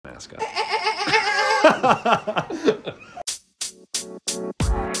mascot.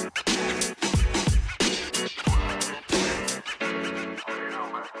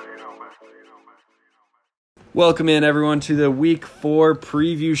 Welcome in, everyone, to the Week 4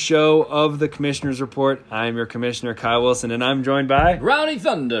 preview show of the Commissioner's Report. I'm your Commissioner, Kyle Wilson, and I'm joined by... Rowdy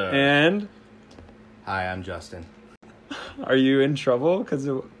Thunder. And... Hi, I'm Justin. Are you in trouble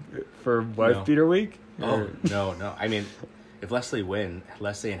for Wife Beater Week? Oh, no. I mean, if Leslie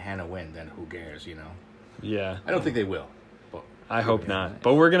and Hannah win, then who cares, you know? Yeah. I don't think they will. But I hope not.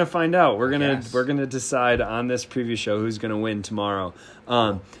 But we're going to find out. We're going to decide on this preview show who's going to win tomorrow.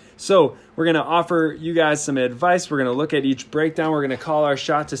 So we're going to offer you guys some advice. We're going to look at each breakdown. We're going to call our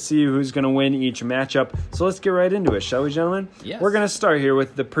shot to see who's going to win each matchup. So let's get right into it, shall we, gentlemen? Yes. We're going to start here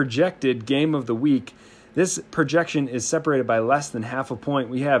with the projected game of the week. This projection is separated by less than half a point.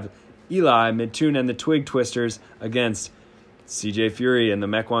 We have Eli, Midtoon, and the Twig Twisters against CJ Fury and the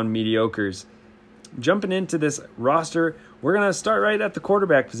Mequon Mediocres. Jumping into this roster, we're going to start right at the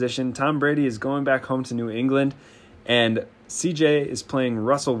quarterback position. Tom Brady is going back home to New England, and CJ is playing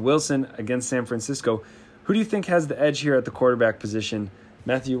Russell Wilson against San Francisco. Who do you think has the edge here at the quarterback position?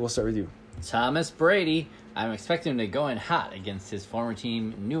 Matthew, we'll start with you. Thomas Brady. I'm expecting him to go in hot against his former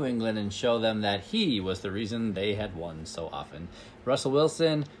team, New England, and show them that he was the reason they had won so often. Russell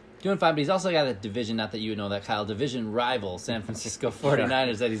Wilson, doing fine, but he's also got a division, not that you know that, Kyle, division rival, San Francisco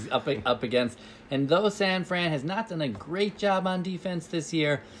 49ers, that he's up against. And though San Fran has not done a great job on defense this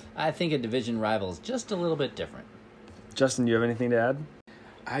year, I think a division rival is just a little bit different. Justin, do you have anything to add?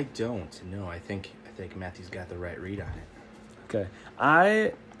 I don't. No, I think Matthew's got the right read on it. Okay.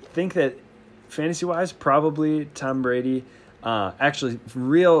 I think that fantasy-wise, probably Tom Brady. Actually,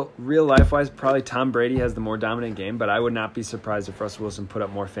 real life-wise, probably Tom Brady has the more dominant game, but I would not be surprised if Russell Wilson put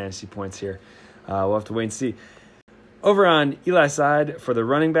up more fantasy points here. We'll have to wait and see. Over on Eli's side, for the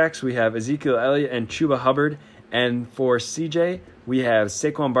running backs, we have Ezekiel Elliott and Chuba Hubbard. And for CJ, we have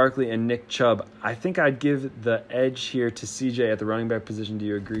Saquon Barkley and Nick Chubb. I think I'd give the edge here to CJ at the running back position. Do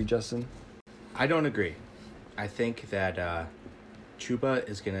you agree, Justin? I don't agree. I think that Chuba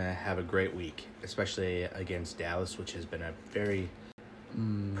is going to have a great week, especially against Dallas, which has been a very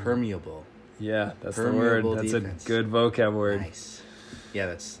permeable. Yeah, that's the word. That's defense. A good vocab word. Nice. Yeah,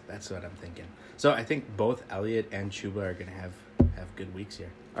 that's what I'm thinking. So I think both Elliott and Chuba are going to have good weeks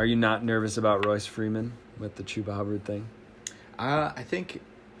here. Are you not nervous about Royce Freeman with the Chuba Hubbard thing? I think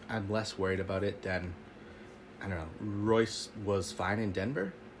I'm less worried about it than, I don't know, Royce was fine in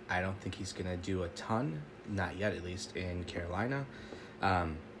Denver. I don't think he's going to do a ton, not yet at least, in Carolina,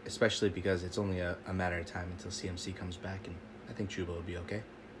 especially because it's only a matter of time until CMC comes back, and I think Chuba will be okay.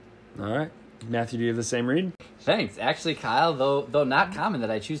 All right. Matthew, do you have the same read? Thanks. Actually, Kyle, though not common that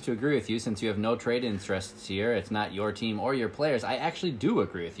I choose to agree with you since you have no trade interests here, it's not your team or your players, I actually do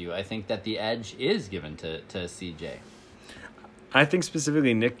agree with you. I think that the edge is given to CJ. I think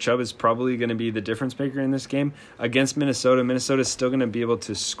specifically Nick Chubb is probably going to be the difference maker in this game. Against Minnesota, Minnesota's still going to be able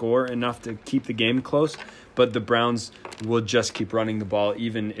to score enough to keep the game close, but the Browns will just keep running the ball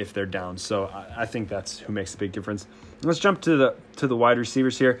even if they're down. So I think that's who makes the big difference. Let's jump to the wide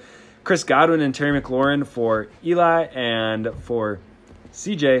receivers here. Chris Godwin and Terry McLaurin for Eli, and for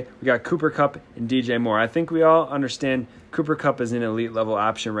CJ, we got Cooper Kupp and DJ Moore. I think we all understand Cooper Kupp is an elite level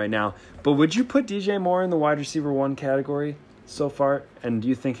option right now, but would you put DJ Moore in the wide receiver 1 category so far, and do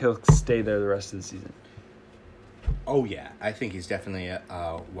you think he'll stay there the rest of the season? Oh, yeah. I think he's definitely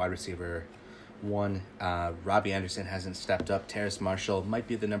a wide receiver 1. Robbie Anderson hasn't stepped up. Terrace Marshall might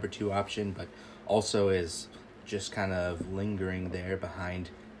be the number 2 option, but also is just kind of lingering there behind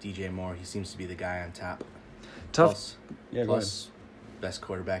DJ Moore. He seems to be the guy on top. Tough. Plus best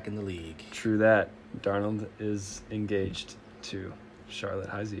quarterback in the league. True that. Darnold is engaged to Charlotte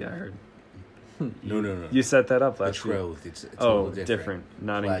Heisey, I heard. No. You set that up last week. Betrothed. It's a little different.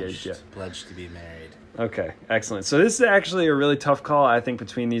 Not engaged yet. Pledged to be married. Okay, excellent. So this is actually a really tough call, I think,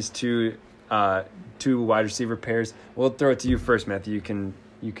 between these two wide receiver pairs. We'll throw it to you first, Matthew.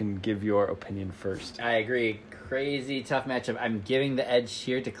 You can give your opinion first. I agree. Crazy tough matchup. I'm giving the edge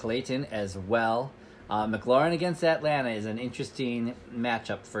here to Clayton as well. McLaurin against Atlanta is an interesting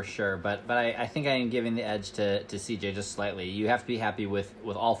matchup for sure, but I think I am giving the edge to CJ just slightly. You have to be happy with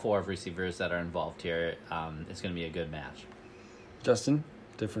all 4 of receivers that are involved here. It's going to be a good match. Justin,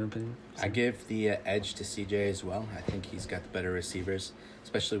 different opinion? I give the edge to CJ as well. I think he's got the better receivers,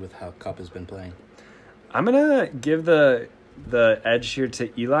 especially with how Kupp has been playing. I'm going to give the edge here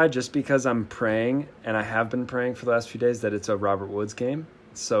to Eli just because I'm praying, and I have been praying for the last few days, that it's a Robert Woods game.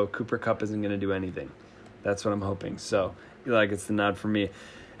 So Cooper Kupp isn't going to do anything. That's what I'm hoping. So Eli gets the nod for me.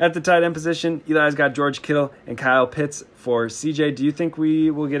 At the tight end position, Eli's got George Kittle and Kyle Pitts. For CJ, do you think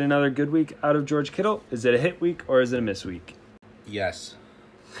we will get another good week out of George Kittle? Is it a hit week or is it a miss week? Yes.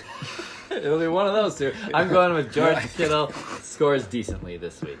 It'll be one of those two. I'm going with George Kittle scores decently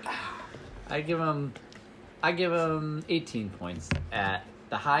this week. I give him 18 points at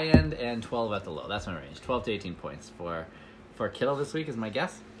the high end and 12 at the low. That's my range. 12 to 18 points for Kittle this week is my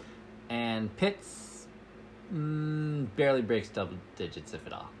guess. And Pitts barely breaks double digits, if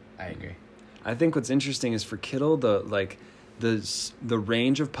at all. I agree. I think what's interesting is for Kittle, the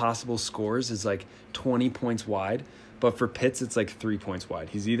range of possible scores is like 20 points wide. But for Pitts, it's like 3 points wide.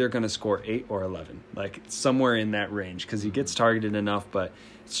 He's either going to score 8 or 11, like somewhere in that range, because he gets targeted enough, but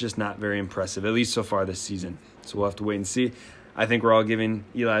it's just not very impressive, at least so far this season. So we'll have to wait and see. I think we're all giving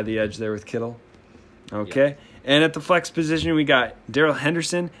Eli the edge there with Kittle. Okay. Yeah. And at the flex position, we got Darrell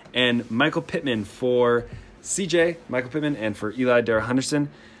Henderson and Michael Pittman for CJ, Michael Pittman, and for Eli, Darrell Henderson.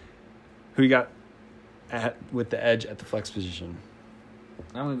 Who you got with the edge at the flex position?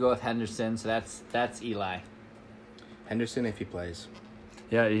 I'm going to go with Henderson, so that's Eli. Henderson, if he plays.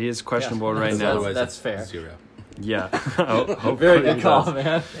 Yeah, he is questionable right now. That's fair. 0. Yeah. Very good call,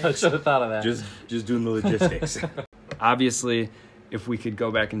 man. I should have thought of that. Just doing the logistics. Obviously, if we could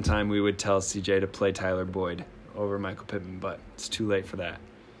go back in time, we would tell CJ to play Tyler Boyd over Michael Pittman, but it's too late for that.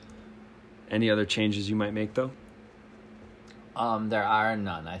 Any other changes you might make, though? There are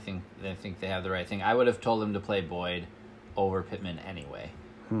none. I think they have the right thing. I would have told him to play Boyd over Pittman anyway.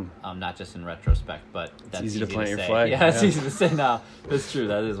 Not just in retrospect, but that's easy to say. plant your flag. Yeah, it's easy to say now. That's true.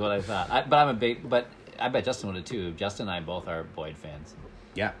 That is what I thought. But I bet Justin would have too. Justin and I both are Boyd fans.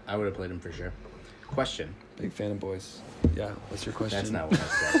 Yeah, I would have played him for sure. Question. Big fan of boys. Yeah, what's your question? That's not what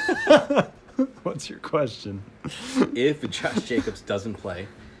I said. What's your question? If Josh Jacobs doesn't play,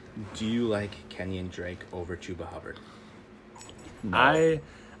 do you like Kenyon Drake over Chuba Hubbard? No.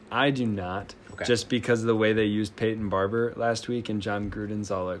 I do not. Okay. Just because of the way they used Peyton Barber last week, and John Gruden's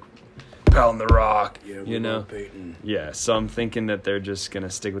all like, pound the rock, Yeah, you know? Peyton. Yeah, so I'm thinking that they're just going to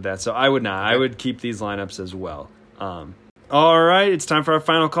stick with that. So I would not. Okay. I would keep these lineups as well. All right, it's time for our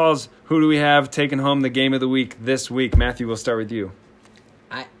final calls. Who do we have taking home the game of the week this week? Matthew, we'll start with you.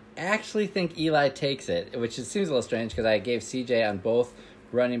 I actually think Eli takes it, which seems a little strange because I gave CJ on both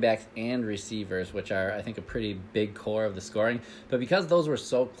running backs and receivers, which are, I think, a pretty big core of the scoring. But because those were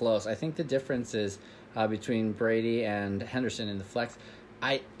so close, I think the difference is between Brady and Henderson in the flex.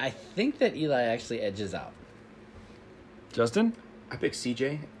 I think that Eli actually edges out. Justin? I pick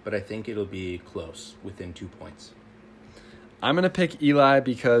CJ, but I think it'll be close, within 2 points. I'm going to pick Eli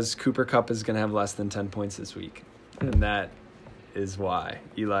because Cooper Kupp is going to have less than 10 points this week. And that is why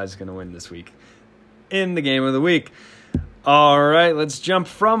Eli's going to win this week in the game of the week. All right, let's jump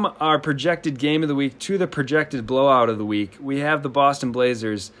from our projected game of the week to the projected blowout of the week. We have the Boston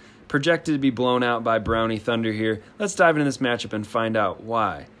Blazers projected to be blown out by Brownie Thunder here. Let's dive into this matchup and find out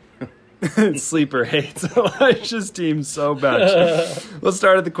why. Sleeper hates Elijah's team so much. Let's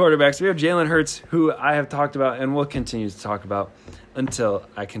start at the quarterbacks. We have Jalen Hurts, who I have talked about and will continue to talk about until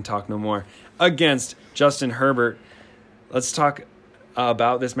I can talk no more, against Justin Herbert. Let's talk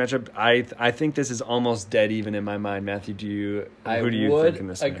about this matchup. I think this is almost dead even in my mind. Matthew, who do you think in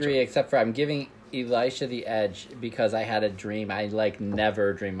this matchup? I would agree, except for I'm giving Elisha the edge because I had a dream. I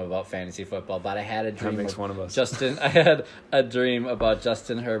never dream about fantasy football, but I had a dream. That makes one of us. I had a dream about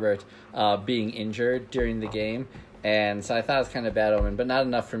Justin Herbert being injured during the game, and so I thought it was kind of bad omen, but not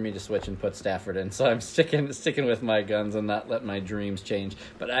enough for me to switch and put Stafford in. So I'm sticking with my guns and not let my dreams change.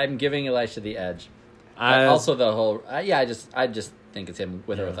 But I'm giving Elisha the edge. Also, the whole I just think it's him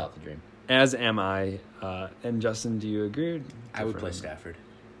with or without the dream. As am I. And Justin, do you agree? I would play Stafford.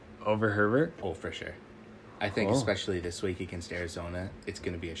 Over Herbert? Oh, for sure. I think especially this week against Arizona, it's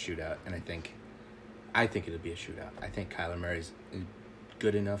going to be a shootout, and I think it'll be a shootout. I think Kyler Murray's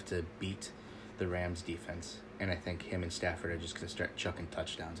good enough to beat the Rams defense, and I think him and Stafford are just going to start chucking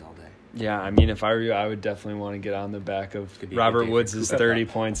touchdowns all day. Yeah, I mean, if I were you, I would definitely want to get on the back of Robert Woods' 30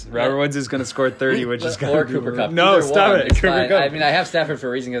 points. Robert Woods is going to score 30, which is going to be... Cooper Kupp. No, stop it. Cooper Kupp. I mean, I have Stafford for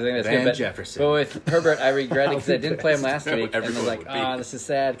a reason because I think that's Van good. Jefferson. But with Herbert, I regret it because I didn't play him last week. And I was like, this is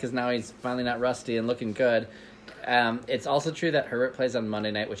sad because now he's finally not rusty and looking good. It's also true that Herbert plays on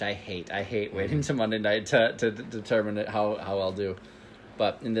Monday night, which I hate. I hate waiting to Monday night to determine how I'll do.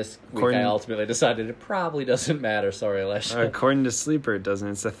 But in this week, I ultimately decided it probably doesn't matter. Sorry, Elisha. According to Sleeper, it doesn't.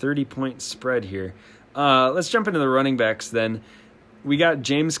 It's a 30-point spread here. Let's jump into the running backs then. We got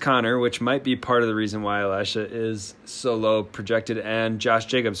James Conner, which might be part of the reason why Elisha is so low projected, and Josh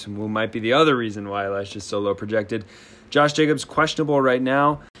Jacobs, who might be the other reason why Elisha is so low projected. Josh Jacobs, questionable right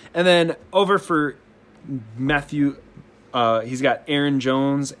now. And then over for Matthew He's got Aaron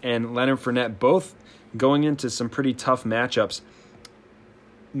Jones and Leonard Fournette both going into some pretty tough matchups.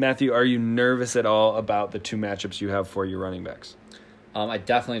 Matthew, are you nervous at all about the two matchups you have for your running backs? I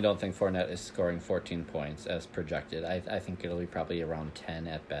definitely don't think Fournette is scoring 14 points as projected. I think it'll be probably around 10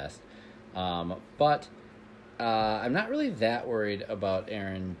 at best. But I'm not really that worried about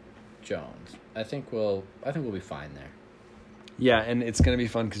Aaron Jones. I think we'll be fine there. Yeah, and it's going to be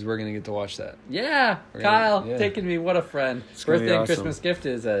fun because we're going to get to watch that. Yeah, Kyle taking me. What a friend. Birthday and awesome. Christmas gift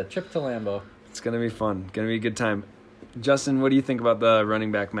is a trip to Lambeau. It's going to be fun. Going to be a good time. Justin, what do you think about the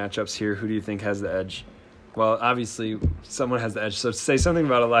running back matchups here? Who do you think has the edge? Well, obviously, someone has the edge. So say something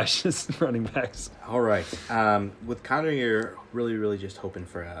about Elisha's running backs. All right. With Connor, you're really, really just hoping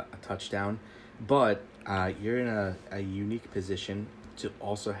for a touchdown. But you're in a unique position to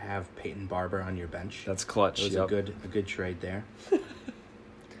also have Peyton Barber on your bench. That's clutch. It was a good trade there.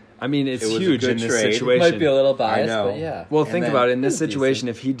 I mean, it's It was a huge good in this trade. situation. Might be a little biased, I know. but yeah. Well, And think then- about it. In this Decent. situation,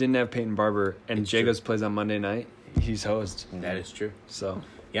 if he didn't have Peyton Barber and It's Jacobs plays on Monday night, he's host. That is true. So,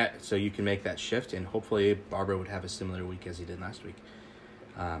 Yeah, so you can make that shift, and hopefully Barber would have a similar week as he did last week.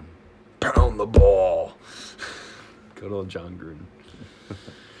 pound the ball. Good old John Gruden.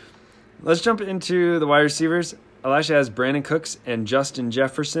 Let's jump into the wide receivers. Elisha has Brandon Cooks and Justin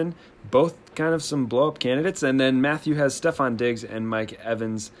Jefferson, both kind of some blow-up candidates. And then Matthew has Stephon Diggs and Mike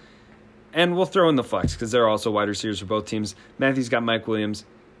Evans. And we'll throw in the flex because they're also wide receivers for both teams. Matthew's got Mike Williams,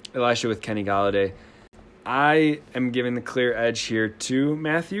 Elisha with Kenny Galladay. I am giving the clear edge here to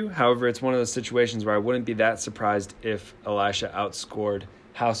Matthew. However, it's one of those situations where I wouldn't be that surprised if Elisha outscored.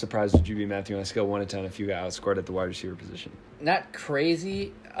 How surprised would you be, Matthew, on a scale of 1 to 10 if you got outscored at the wide receiver position? Not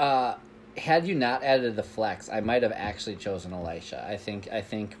crazy. Had you not added the flex, I might have actually chosen Elisha. I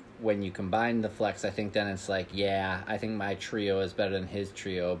think when you combine the flex, I think then it's like, yeah, I think my trio is better than his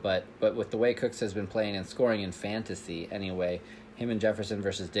trio. But with the way Cooks has been playing and scoring in fantasy anyway, him and Jefferson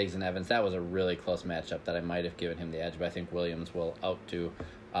versus Diggs and Evans, that was a really close matchup that I might have given him the edge. But I think Williams will outdo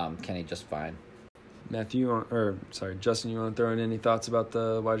Kenny just fine. Matthew, Justin, you want to throw in any thoughts about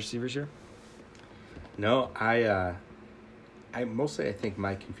the wide receivers here? No, I think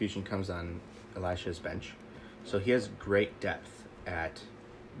my confusion comes on Elisha's bench. So he has great depth at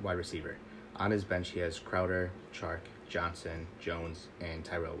wide receiver. On his bench, he has Crowder, Chark, Johnson, Jones, and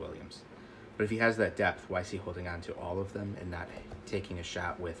Tyrell Williams. But if he has that depth, why is he holding on to all of them and not taking a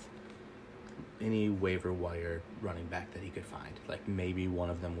shot with any waiver wire running back that he could find? Like maybe one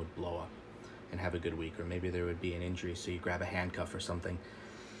of them would blow up and have a good week, or maybe there would be an injury, so you grab a handcuff or something.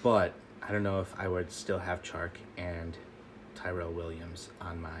 But I don't know if I would still have Chark and Tyrell Williams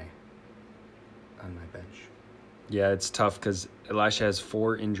on my bench. Yeah, it's tough because Elisha has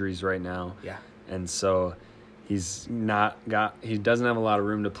 4 injuries right now. Yeah, And so he doesn't have a lot of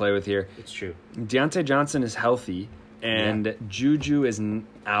room to play with here. it's true. Deontay Johnson is healthy, and Juju is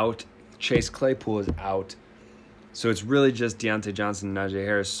out. Chase Claypool is out. So it's really just Deontay Johnson and Najee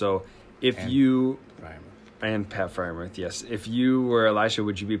Harris. So if And and Pat Freiermuth, yes. If you were Elisha,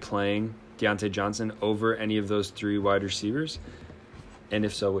 would you be playing Deontay Johnson over any of those 3 wide receivers? And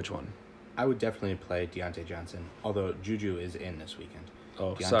if so, which one? I would definitely play Deontay Johnson, although Juju is in this weekend.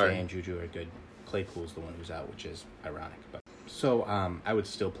 Oh, Deontay sorry. and Juju are good. Claypool's the one who's out, which is ironic. But so I would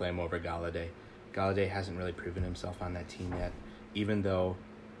still play him over Galladay. Galladay hasn't really proven himself on that team yet, even though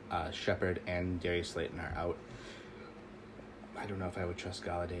Shepard and Darius Slayton are out. I don't know if I would trust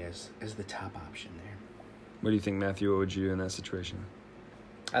Galladay as the top option there. What do you think, Matthew? What would you do in that situation?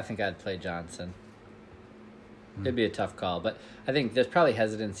 I think I'd play Johnson. It'd be a tough call, but I think there's probably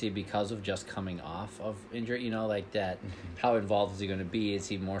hesitancy because of just coming off of injury, like that. How involved is he going to be? Is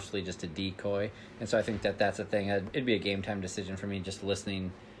he mostly just a decoy? And so I think that's a thing. It'd be a game time decision for me just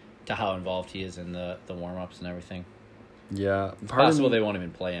listening to how involved he is in the warm-ups and everything. Yeah. It's possible they won't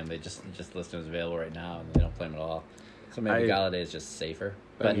even play him. They just list him as available right now, and they don't play him at all. So maybe Galladay is just safer.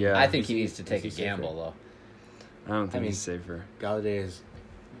 But Yeah. I think he Is needs to take a he safer? gamble, though. I don't think I mean- he's safer. Galladay has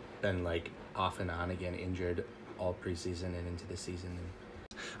been off and on again, injured all preseason and into the season.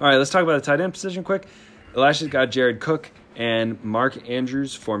 All right, let's talk about the tight end position quick. Elisha's got Jared Cook and Mark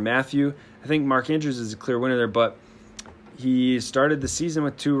Andrews for Matthew. I think Mark Andrews is a clear winner there, but he started the season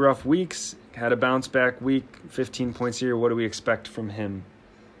with 2 rough weeks, had a bounce-back week, 15 points here. What do we expect from him?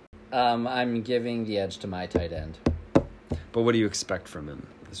 I'm giving the edge to my tight end. But what do you expect from him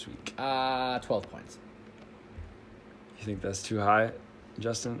this week? 12 points. You think that's too high,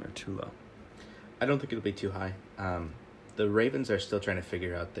 Justin, or too low? I don't think it'll be too high. The Ravens are still trying to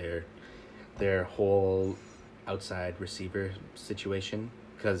figure out their whole outside receiver situation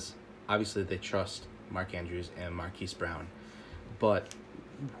because obviously they trust Mark Andrews and Marquise Brown, but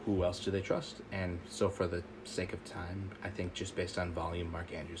who else do they trust? And so for the sake of time, I think just based on volume,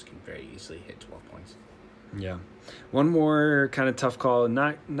 Mark Andrews can very easily hit 12 points. Yeah. One more kind of tough call.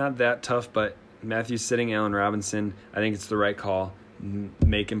 Not that tough, but Matthews sitting Allen Robinson. I think it's the right call.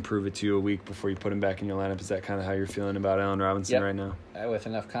 Make him prove it to you a week before you put him back in your lineup. Is that kind of how you're feeling about Allen Robinson right now? With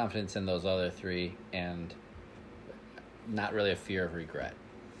enough confidence in those other three and not really a fear of regret.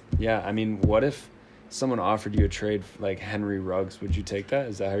 Yeah, I mean, what if someone offered you a trade like Henry Ruggs? Would you take that?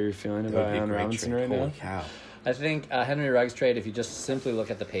 Is that how you're feeling about Allen Robinson right now? Holy cow. I think Henry Ruggs trade, if you just simply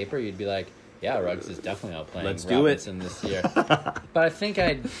look at the paper, you'd be like, yeah, Ruggs is definitely outplaying Robinson this year. But I think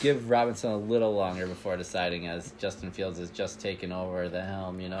I'd give Robinson a little longer before deciding, as Justin Fields has just taken over the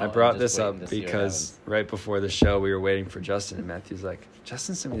helm. I brought this up because right before the show we were waiting for Justin, and Matthew's like,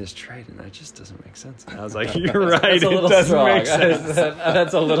 Justin sent me this trade, and that just doesn't make sense. And I was like, you're right, it doesn't make sense.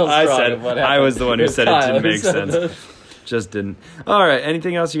 That's a little strong. I was the one who said it didn't make sense. Just didn't. All right,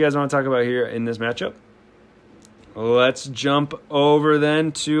 anything else you guys want to talk about here in this matchup? Let's jump over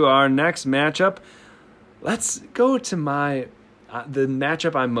then to our next matchup. Let's go to the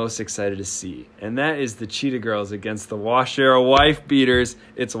matchup I'm most excited to see, and that is the Cheetah Girls against the Washera Wife Beaters.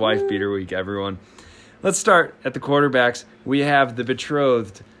 It's Wife Beater Week, everyone. Let's start at the quarterbacks. We have the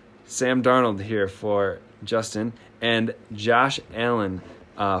betrothed Sam Darnold here for Justin and Josh Allen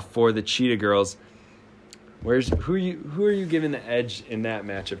for the Cheetah Girls. Who are you giving the edge in that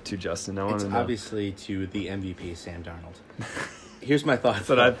matchup to, Justin? I want to know. Obviously to the MVP, Sam Darnold. Here's my thought. That's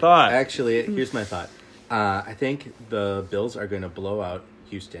what I thought. Actually, here's my thought. I think the Bills are going to blow out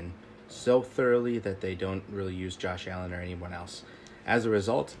Houston so thoroughly that they don't really use Josh Allen or anyone else. As a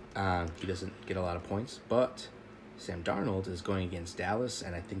result, he doesn't get a lot of points, but Sam Darnold is going against Dallas,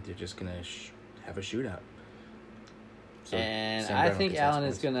 and I think they're just going to have a shootout. So and I think Allen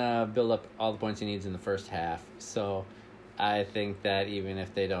is going to build up all the points he needs in the first half. So I think that even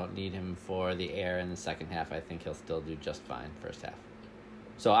if they don't need him for the air in the second half, I think he'll still do just fine first half.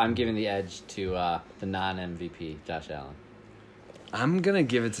 So I'm giving the edge to the non-MVP, Josh Allen. I'm going to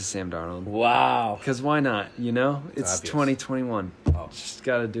give it to Sam Darnold. Wow. Because why not? It's 2021. Oh. Just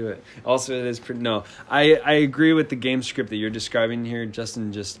got to do it. Also, it is pretty... No, I agree with the game script that you're describing here,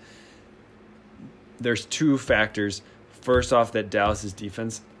 Justin. Just there's two factors. First off, that Dallas's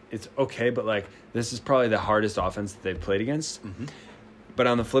defense, it's okay, but this is probably the hardest offense that they've played against. Mm-hmm. But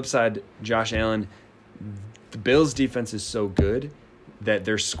on the flip side, Josh Allen, the Bills' defense is so good that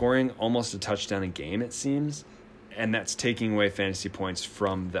they're scoring almost a touchdown a game, it seems, and that's taking away fantasy points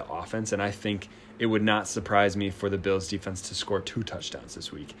from the offense. And I think it would not surprise me for the Bills' defense to score 2 touchdowns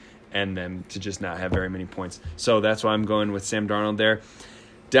this week and them to just not have very many points. So that's why I'm going with Sam Darnold there.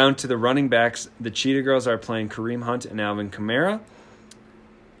 Down to the running backs, the Cheetah Girls are playing Kareem Hunt and Alvin Kamara.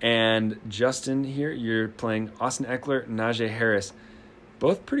 And Justin here, you're playing Austin Eckler and Najee Harris.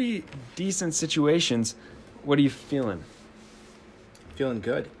 Both pretty decent situations. What are you feeling? Feeling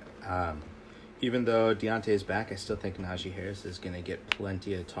good. Even though Deontay is back, I still think Najee Harris is going to get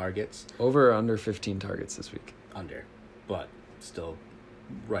plenty of targets. Over or under 15 targets this week? Under, but still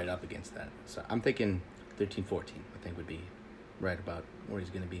right up against that. So I'm thinking 13, 14, I think would be right about where he's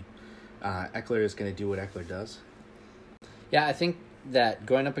going to be. Eckler is going to do what Eckler does. Yeah, I think that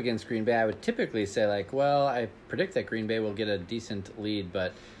going up against Green Bay, I would typically say, I predict that Green Bay will get a decent lead,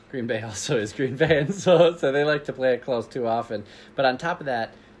 but Green Bay also is Green Bay, and so they like to play it close too often. But on top of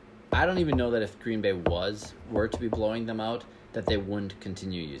that, I don't even know that if Green Bay were to be blowing them out, that they wouldn't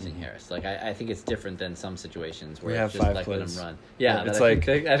continue using Harris. I think it's different than some situations where it's just let him run. Yeah, it's I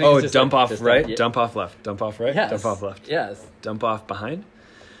think dump off right, dump off left, dump off right, dump off left. Yes. Dump off behind.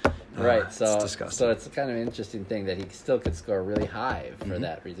 Right, so it's disgusting. So it's kind of an interesting thing that he still could score really high for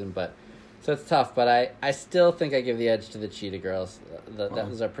that reason. But so it's tough, but I still think I give the edge to the Cheetah Girls.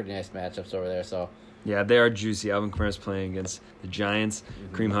 Those are pretty nice matchups over there. So yeah, they are juicy. Alvin Kamara's playing against the Giants,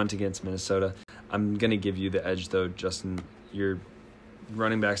 Kareem Hunt against Minnesota. I'm gonna give you the edge though, Justin. Your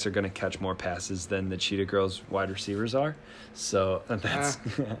running backs are going to catch more passes than the Cheetah Girls wide receivers are. So that's...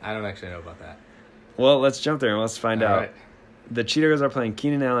 I don't actually know about that. Well, let's jump there and let's find out. Right. The Cheetah Girls are playing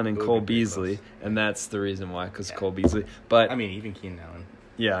Keenan Allen and Cole Beasley, and that's the reason why, because Cole Beasley. But even Keenan Allen.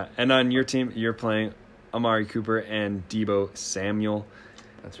 Yeah, and on your team, you're playing Amari Cooper and Deebo Samuel.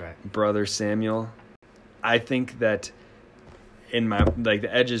 That's right. Brother Samuel. I think that in my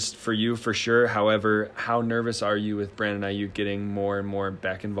the edges for you for sure. However, how nervous are you with Brandon Ayuk getting more and more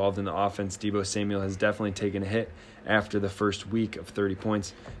back involved in the offense? Deebo Samuel has definitely taken a hit after the first week of 30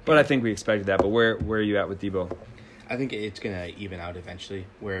 points, but I think we expected that. But where are you at with Deebo? I think it's going to even out eventually,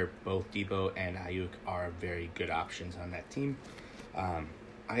 where both Deebo and Ayuk are very good options on that team.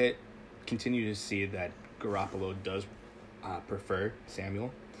 I continue to see that Garoppolo does prefer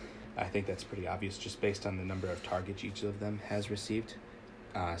Samuel. I think that's pretty obvious just based on the number of targets each of them has received.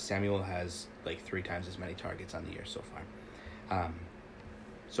 Samuel has like 3 times as many targets on the year so far.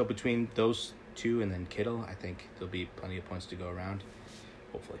 So between those two and then Kittle, I think there'll be plenty of points to go around,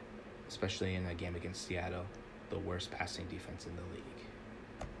 hopefully, especially in a game against Seattle, the worst passing defense in the league.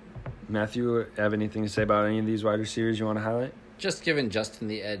 Matthew, have anything to say about any of these wide receivers you want to highlight? Just giving Justin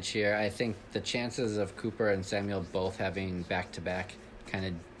the edge here. I think the chances of Cooper and Samuel both having back-to-back kind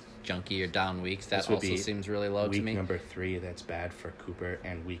of junky or down weeks, that also seems really low to me. Week number 3, that's bad for Cooper,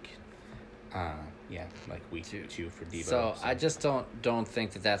 and week 2 for Debo. So I just don't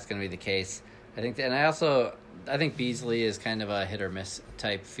think that that's going to be the case. I think Beasley is kind of a hit or miss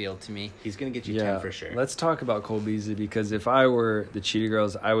type field to me. He's going to get you 10 for sure. Let's talk about Cole Beasley, because if I were the Cheetah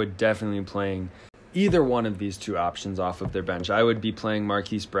Girls, I would definitely be playing either one of these 2 options off of their bench. I would be playing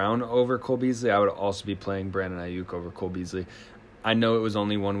Marquise Brown over Cole Beasley. I would also be playing Brandon Ayuk over Cole Beasley. I know it was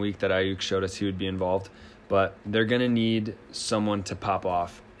only 1 week that Ayuk showed us he would be involved, but they're going to need someone to pop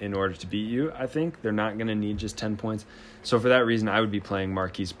off in order to beat you, I think. They're not going to need just 10 points. So for that reason, I would be playing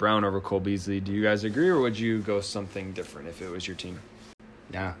Marquise Brown over Cole Beasley. Do you guys agree, or would you go something different if it was your team?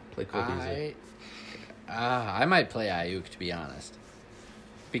 Nah, play Cole Beasley. I might play Ayuk, to be honest.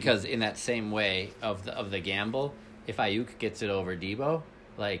 Because in that same way of the gamble, if Ayuk gets it over Debo,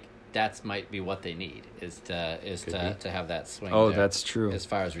 like, that's might be what they need is to have that swing. Oh, there, that's true. as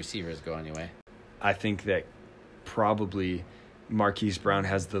far as receivers go, anyway. I think that probably Marquise Brown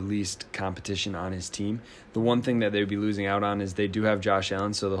has the least competition on his team. The one thing that they would be losing out on is they do have Josh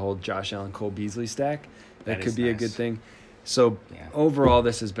Allen, so the whole Josh Allen Cole Beasley stack that could be nice. A good thing. So overall,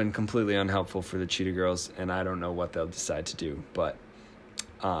 this has been completely unhelpful for the Cheetah Girls, and I don't know what they'll decide to do, but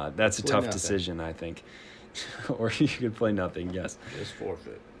that's a tough decision, I think. Or you could play nothing. Yes, just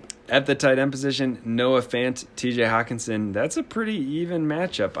forfeit. At the tight end position, Noah Fant, TJ Hawkinson. That's a pretty even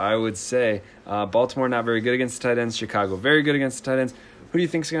matchup, I would say. Baltimore not very good against the tight ends. Chicago very good against the tight ends. Who do you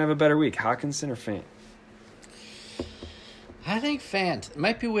think is going to have a better week, Hawkinson or Fant? I think Fant. It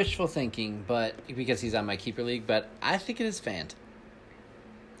might be wishful thinking, but because he's on my keeper league, but I think it is Fant.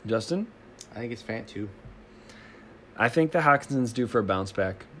 Justin? I think it's Fant too. I think the Hawkinson's due for a bounce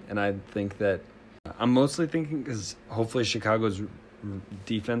back, and I think that I'm mostly thinking because hopefully Chicago's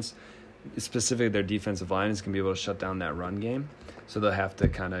defense, specifically their defensive line, is going to be able to shut down that run game. So they'll have to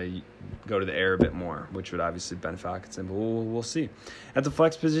kind of go to the air a bit more, which would obviously benefit Hawkinson, but we'll see. At the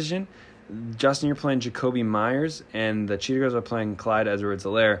flex position, Justin, you're playing Jacoby Myers, and the Cheetah Girls are playing Clyde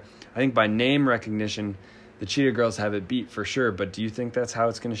Edwards-Helaire. I think by name recognition, the Cheetah Girls have it beat for sure, but do you think that's how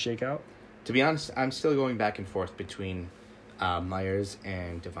it's going to shake out? To be honest, I'm still going back and forth between Myers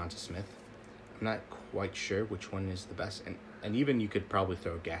and Devonta Smith. I'm not quite sure which one is the best, and even you could probably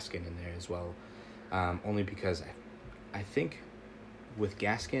throw Gaskin in there as well, only because I think with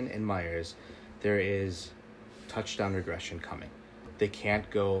Gaskin and Myers, there is touchdown regression coming. They can't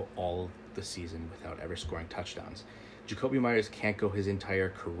go all the season without ever scoring touchdowns. Jacoby Myers can't go his entire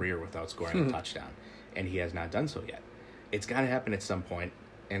career without scoring a touchdown, and he has not done so yet. It's got to happen at some point,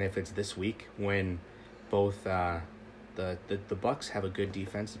 and if it's this week when both the Bucs have a good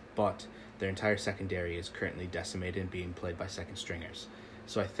defense, but their entire secondary is currently decimated and being played by second stringers.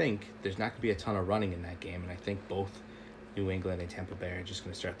 So I think there's not going to be a ton of running in that game, and I think both New England and Tampa Bay are just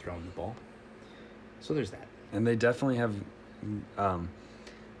going to start throwing the ball. So there's that. And they definitely have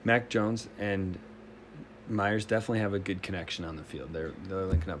Mac Jones and Myers definitely have a good connection on the field. They're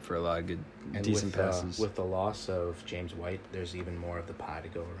linking up for a lot of good, and decent passes. With the loss of James White, there's even more of the pie to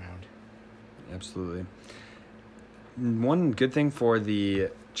go around. Absolutely. One good thing for the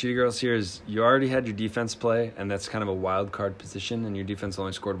Cheetah Girls here is you already had your defense play, and that's kind of a wild card position, and your defense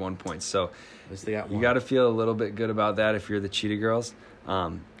only scored 1 point. So you got to feel a little bit good about that if you're the Cheetah Girls.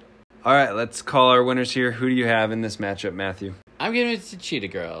 All right, let's call our winners here. Who do you have in this matchup, Matthew? I'm giving it to Cheetah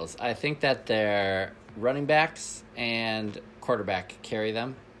Girls. I think that their running backs and quarterback carry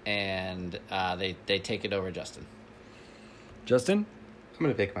them, and they take it over Justin. Justin? I'm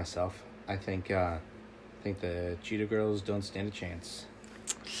going to pick myself. I think the Cheetah Girls don't stand a chance.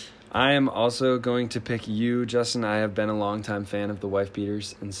 I am also going to pick you, Justin. I have been a longtime fan of the Wife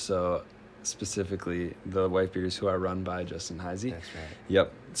Beaters, and so specifically the Wife Beaters who are run by Justin Heisey. That's right.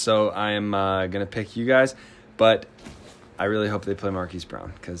 Yep. So I am going to pick you guys, but I really hope they play Marquise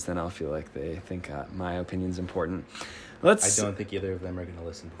Brown because then I'll feel like they think my opinion's important. I don't think either of them are going to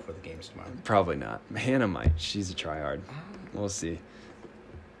listen before the games tomorrow. Probably not. Hannah might. She's a tryhard. We'll see.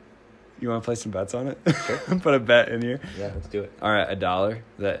 You want to play some bets on it? Sure. Put a bet in here. Yeah, let's do it. All right, $1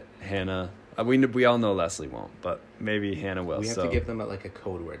 that Hannah. We all know Leslie won't, but maybe Hannah will. We have to give them a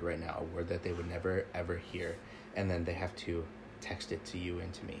code word right now, a word that they would never ever hear, and then they have to text it to you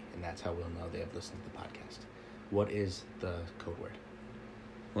and to me, and that's how we'll know they have listened to the podcast. What is the code word?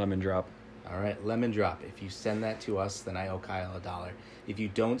 Lemon drop. All right, lemon drop. If you send that to us, then I owe Kyle $1. If you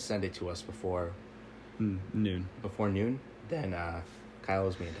don't send it to us before noon, then Kyle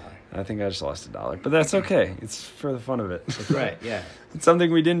owes me $1. I think I just lost $1, but that's okay. It's for the fun of it. That's right, yeah.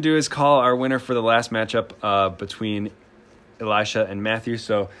 Something we didn't do is call our winner for the last matchup between Elisha and Matthew,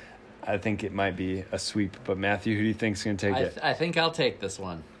 so I think it might be a sweep. But Matthew, who do you think is going to take it? I think I'll take this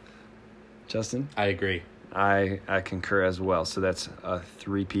one. Justin? I agree. I concur as well, so that's a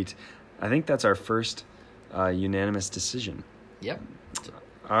three-peat. I think that's our first unanimous decision. Yep.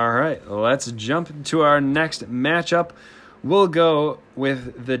 All right, let's jump to our next matchup. We'll go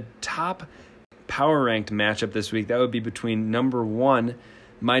with the top power-ranked matchup this week. That would be between number 1,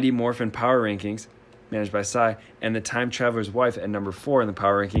 Mighty Morphin Power Rankings, managed by Cy, and the Time Traveler's Wife at number 4 in the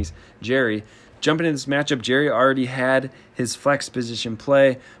power rankings, Jerry. Jumping into this matchup, Jerry already had his flex position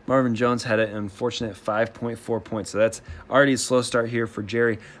play. Marvin Jones had an unfortunate 5.4 points, so that's already a slow start here for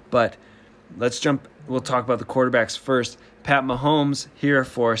Jerry. But let's jump. We'll talk about the quarterbacks first. Pat Mahomes here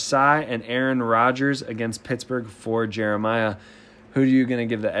for Cy and Aaron Rodgers against Pittsburgh for Jeremiah. Who are you going to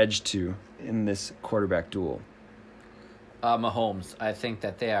give the edge to in this quarterback duel? Mahomes. I think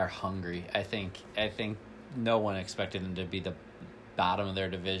that they are hungry. I think no one expected them to be the bottom of their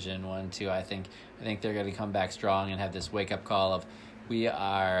division 1-2. I think they're going to come back strong and have this wake up call of, we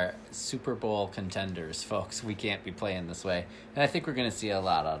are Super Bowl contenders, folks. We can't be playing this way. And I think we're going to see a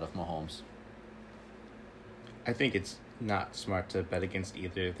lot out of Mahomes. I think it's not smart to bet against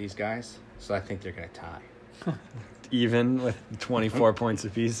either of these guys, so I think they're going to tie. Even with 24 points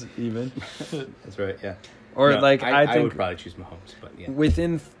apiece, even? That's right, yeah. Or no, like I think I would probably choose Mahomes, but yeah.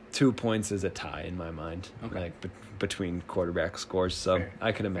 Within 2 points is a tie in my mind, okay. like between quarterback scores. So Fair.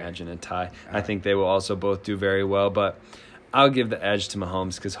 I could imagine a tie. All I think they will also both do very well, but I'll give the edge to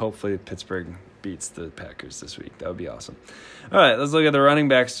Mahomes because hopefully Pittsburgh beats the Packers this week. That would be awesome. All right, let's look at the running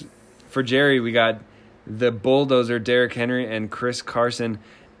backs. For Jerry, we got the bulldozer Derrick Henry and Chris Carson,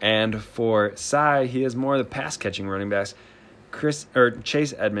 and for Cy, he has more of the pass catching running backs,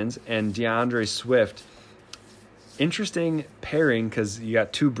 Chase Edmonds and DeAndre Swift. Interesting pairing because you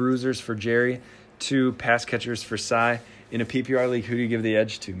got 2 bruisers for Jerry, 2 pass catchers for Cy. In a PPR league, who do you give the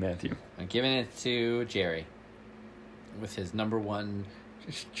edge to, Matthew? I'm giving it to Jerry with his number 1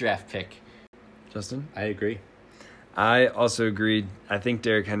 draft pick. Justin? I agree. I also agreed. I think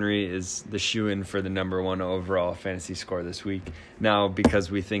Derrick Henry is the shoo-in for the number 1 overall fantasy score this week. Now,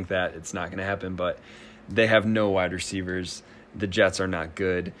 because we think that it's not going to happen, but they have no wide receivers. The Jets are not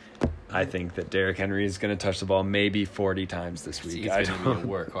good. I think that Derrick Henry is going to touch the ball maybe 40 times this week. He's going to be a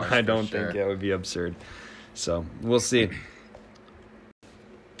workhorse. I don't think that would be absurd. So we'll see.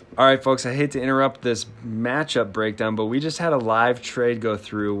 All right, folks, I hate to interrupt this matchup breakdown, but we just had a live trade go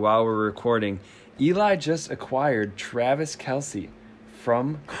through while we're recording. Eli just acquired Travis Kelce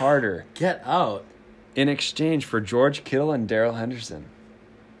from Carter Get out. in exchange for George Kittle and Darrell Henderson.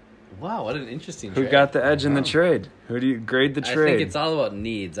 Wow, what an interesting Who trade. got the edge in the trade? Who do you grade the trade? I think it's all about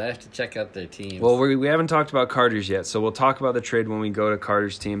needs. I have to check out their teams. Well, we haven't talked about Carter's yet, so we'll talk about the trade when we go to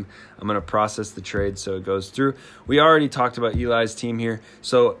Carter's team. I'm going to process the trade so it goes through. We already talked about Eli's team here,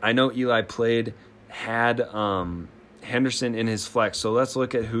 so I know Eli had Henderson in his flex, so let's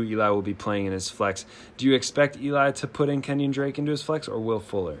look at who Eli will be playing in his flex. Do you expect Eli to put in Kenyon Drake into his flex or Will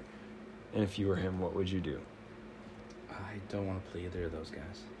Fuller? And if you were him, what would you do? I don't want to play either of those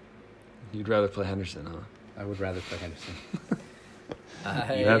guys. You'd rather play Henderson, huh? I would rather play Henderson.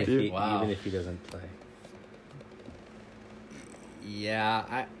 Wow. Even if he doesn't play.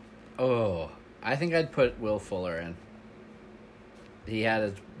 Yeah, I think I'd put Will Fuller in. He had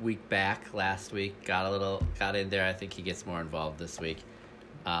a week back last week, got in there. I think he gets more involved this week.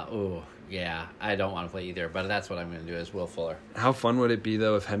 Yeah, I don't want to play either, but that's what I'm going to do is Will Fuller. How fun would it be,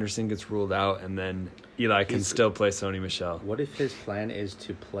 though, if Henderson gets ruled out and then Eli can still play Sony Michel? What if his plan is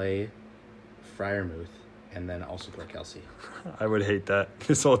to play Freiermuth and then also play Kelce? I would hate that.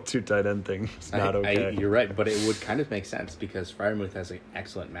 This whole 2 tight end thing is not okay. You're right, but it would kind of make sense because Freiermuth has an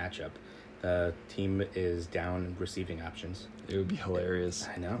excellent matchup. The team is down receiving options. It would be hilarious.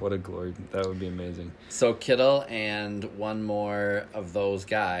 I know. What a glory. That would be amazing. So Kittle and one more of those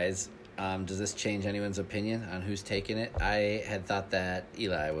guys. Does this change anyone's opinion on who's taking it? I had thought that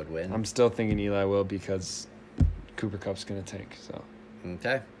Eli would win. I'm still thinking Eli will because Cooper Kupp's going to tank. So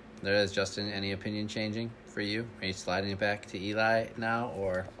Okay. There is, Justin, any opinion changing for you? Are you sliding it back to Eli now,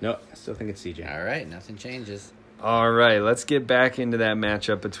 or? No, I still think it's CJ. All right, nothing changes. All right, let's get back into that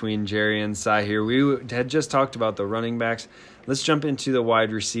matchup between Jerry and Cy here. We had just talked about the running backs. Let's jump into the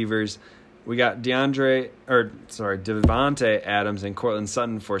wide receivers. We got Devontae Adams and Cortland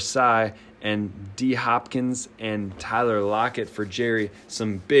Sutton for Cy, and D. Hopkins and Tyler Lockett for Jerry.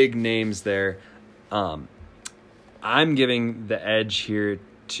 Some big names there. I'm giving the edge here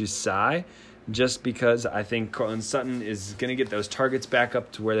to Cy, just because I think Cortland Sutton is going to get those targets back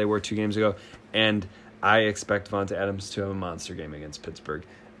up to where they were 2 games ago, and I expect Devontae Adams to have a monster game against Pittsburgh.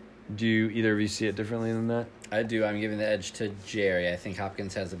 Do either of you see it differently than that? I do. I'm giving the edge to Jerry. I think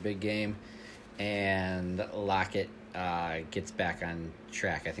Hopkins has a big game, and Lockett gets back on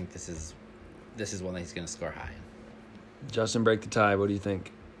track. I think this is one that he's going to score high in. Justin, break the tie. What do you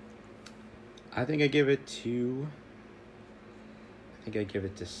think? I think I give it to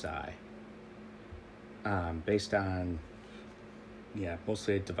Cy. Based on,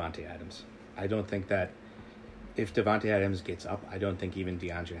 mostly Devontae Adams. I don't think that if Devontae Adams gets up, I don't think even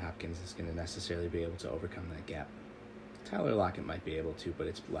DeAndre Hopkins is going to necessarily be able to overcome that gap. Tyler Lockett might be able to, but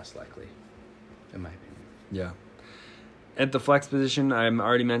it's less likely, in my opinion. Yeah. At the flex position, I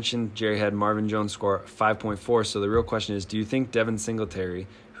already mentioned Jerry had Marvin Jones score 5.4. So the real question is, do you think Devin Singletary,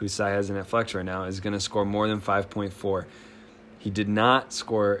 who Cy has in at flex right now, is going to score more than 5.4? He did not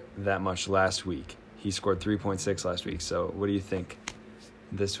score that much last week. He scored 3.6 last week. So what do you think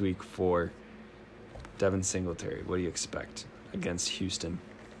this week for Devin Singletary? What do you expect against Houston?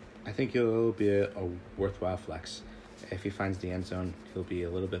 I think it'll be a worthwhile flex. If he finds the end zone, he'll be a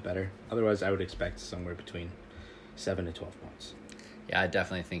little bit better. Otherwise, I would expect somewhere between 7 to 12 points. Yeah, I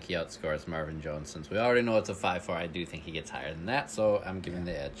definitely think he outscores Marvin Jones. Since we already know it's a 5-4, I do think he gets higher than that, so I'm giving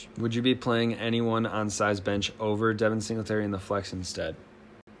the edge. Would you be playing anyone on Cy's bench over Devin Singletary in the flex instead?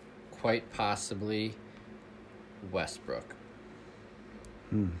 Quite possibly Westbrook.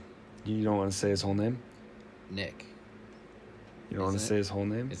 You don't want to say his whole name? Nick. You don't want to say his whole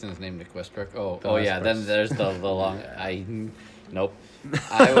name? Isn't his name Nick Westbrook? Oh, Westbrook. Yeah, then there's the long... Nope.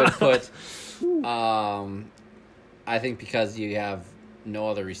 I would put... I think because you have no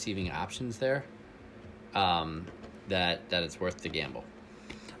other receiving options there, that it's worth the gamble.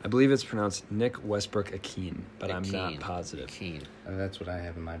 I believe it's pronounced Nick Westbrook-Akeen, but I'm Akeen. not positive. Akeen. That's what I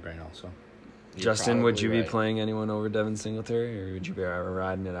have in my brain also. You're Justin, would you probably be playing anyone over Devin Singletary, or would you be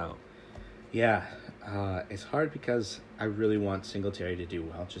riding it out? Yeah, it's hard because I really want Singletary to do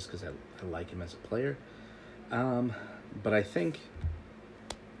well just because I like him as a player. But I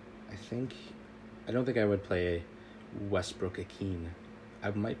don't think I would play Westbrook-Akeen.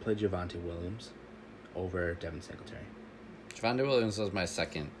 I might play Javonte Williams over Devin Singletary. Javonte Williams was my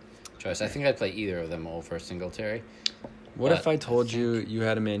second choice. I think I'd play either of them over Singletary. What if I told you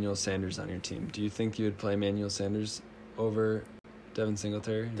had Emmanuel Sanders on your team? Do you think you would play Emmanuel Sanders over Devin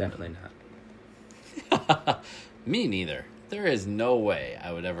Singletary? Definitely not. Me neither. There is no way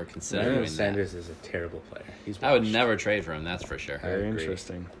I would ever consider Emmanuel doing Sanders that. is a terrible player. I would never trade for him, that's for sure. Very agree.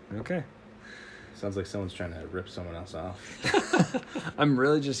 interesting. Okay. Sounds like someone's trying to rip someone else off. I'm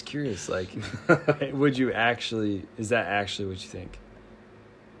really just curious. Like, is that actually what you think?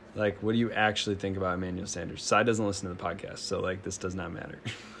 Like, what do you actually think about Emmanuel Sanders? Cy doesn't listen to the podcast, so, like, this does not matter.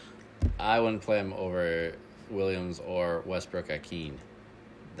 I wouldn't play him over Williams or Westbrook-Akeen.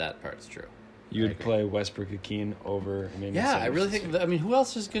 That part's true. You would play Westbrook-Akeen over Emmanuel Yeah, Sanders? I really think... who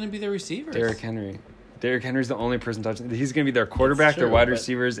else is going to be the receivers? Derrick Henry. Derrick Henry's the only person touching. He's going to be their quarterback, True, their wide but-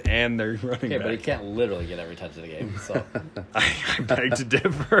 receivers, and their running Okay, back. but he can't literally get every touch of the game, so... I beg to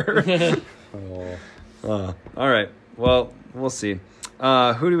differ. Oh. All right. Well, we'll see.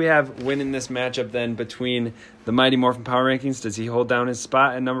 Who do we have winning this matchup then between the Mighty Morphin Power Rankings? Does he hold down his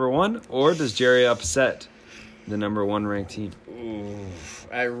spot at number 1, or does Jerry upset the number 1 ranked team? Ooh,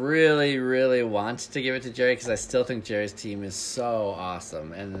 I really, really want to give it to Jerry because I still think Jerry's team is so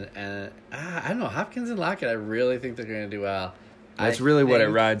awesome. And I don't know, Hopkins and Lockett, I really think they're going to do well. That's what it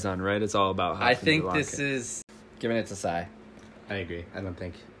rides on, right? It's all about Hopkins I think and Lockett. this is giving it to Cy. I agree. I don't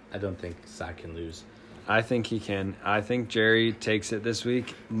think Cy can lose. I think he can. I think Jerry takes it this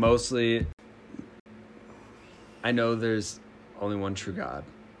week. Mostly, I know there's only one true God.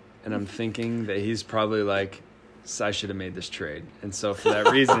 And I'm thinking that he's probably like, I should have made this trade. And so for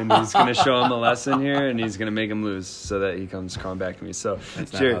that reason, he's going to show him a lesson here, and he's going to make him lose so that he comes crawling back to me. So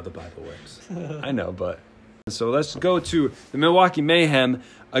That's not Jerry, how the Bible works. I know, but... So let's go to the Milwaukee Mayhem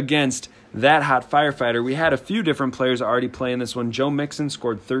against that hot firefighter. We had a few different players already playing this one. Joe Mixon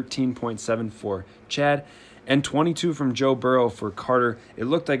scored 13.7 for Chad and 22 from Joe Burrow for Carter. It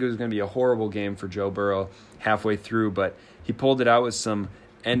looked like it was going to be a horrible game for Joe Burrow halfway through, but he pulled it out with some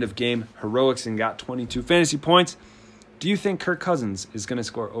end-of-game heroics and got 22 fantasy points. Do you think Kirk Cousins is going to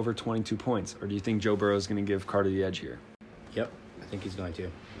score over 22 points, or do you think Joe Burrow is going to give Carter the edge here? Yep, I think he's going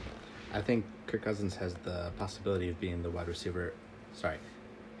to. I think Kirk Cousins has the possibility of being the wide receiver.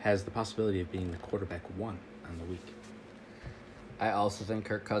 has the possibility of being the quarterback 1 on the week. I also think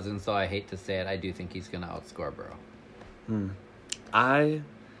Kirk Cousins, though I hate to say it, I do think he's going to outscore Burrow. I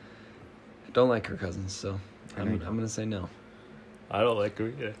don't like Kirk Cousins, so I'm going to say no. I don't like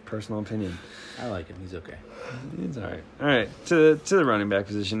him either. Personal opinion. I like him. He's okay. He's all right. All right, to the running back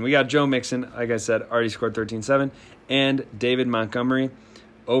position. We got Joe Mixon, like I said, already scored 13-7, and David Montgomery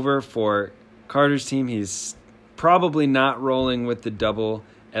over for Carter's team. He's probably not rolling with the double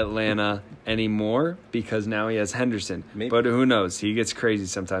Atlanta anymore because now he has Henderson. Maybe. But who knows? He gets crazy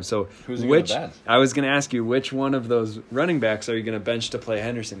sometimes. So Who's he gonna bench? I was going to ask you, which one of those running backs are you going to bench to play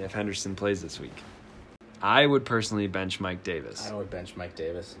Henderson if Henderson plays this week? I would personally bench Mike Davis. I would bench Mike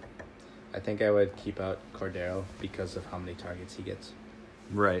Davis. I think I would keep out Cordero because of how many targets he gets.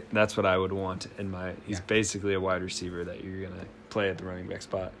 Right. That's what I would want in my. He's Yeah. basically a wide receiver that you're going to play at the running back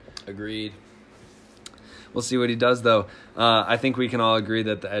spot. Agreed. We'll see what he does, though. I think we can all agree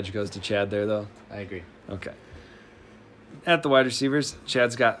that the edge goes to Chad there, though. I agree. Okay. At the wide receivers,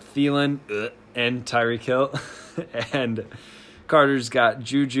 Chad's got Thielen and Tyreek Hill. And Carter's got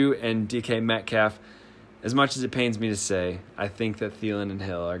Juju and DK Metcalf. As much as it pains me to say, I think that Thielen and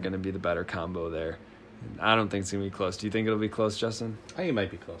Hill are going to be the better combo there. I don't think it's going to be close. Do you think it'll be close, Justin? I think it might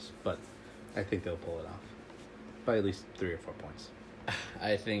be close, but I think they'll pull it off by at least 3 or 4 points.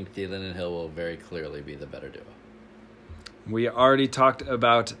 I think Thielen and Hill will very clearly be the better duo. We already talked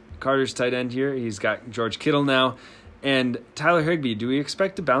about Carter's tight end here. He's got George Kittle now. And Tyler Higbee, do we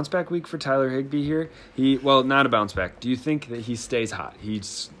expect a bounce back week for Tyler Higbee here? Not a bounce back. Do you think that he stays hot?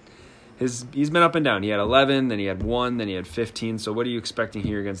 He's been up and down. He had 11, then he had 1, then he had 15. So what are you expecting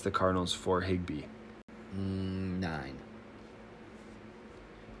here against the Cardinals for Higbee? 9.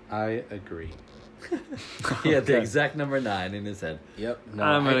 I agree. He had the exact number 9 in his head. Yep. No,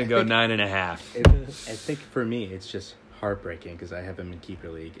 I'm going to go think- 9.5. I think for me, it's just heartbreaking because I have him in Keeper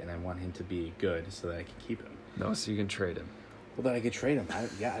League and I want him to be good so that I can keep him. No, so you can trade him. Well, then I could trade him.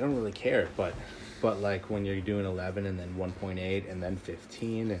 I don't really care, but like when you're doing 11 and then 1.8 and then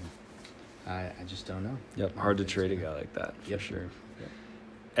 15, and I just don't know. Yep, hard to trade a guy like that, for Yep. sure. Yep.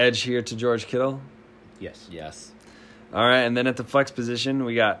 Edge here to George Kittle. Yes. Yes. All right, and then at the flex position,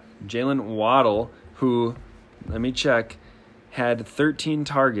 we got Jalen Waddle, who, let me check, had 13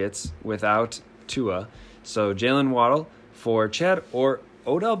 targets without Tua. So Jalen Waddle for Chad or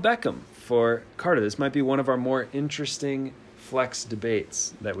Odell Beckham for Carter. This might be one of our more interesting flex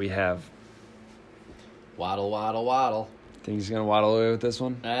debates that we have. Waddle, waddle, waddle. Think he's going to waddle away with this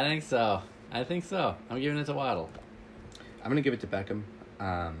one? I think so. I'm giving it to Waddle. I'm going to give it to Beckham.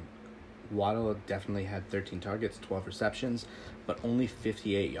 Waddle definitely had 13 targets, 12 receptions, but only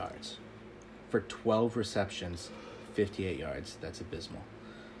 58 yards. For 12 receptions, 58 yards. That's abysmal.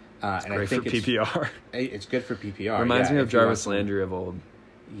 And Great I think for PPR. It's good for PPR. Reminds me of if you want Jarvis some- Landry of old.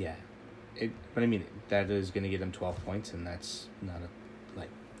 Yeah. But I mean, that is going to get him 12 points, and that's not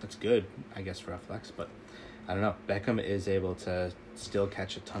that's good, I guess, for a flex. But I don't know. Beckham is able to still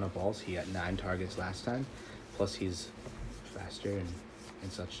catch a ton of balls. He had 9 targets last time. Plus, he's faster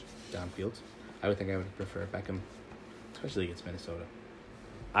and such downfields. I would think I would prefer Beckham, especially against Minnesota.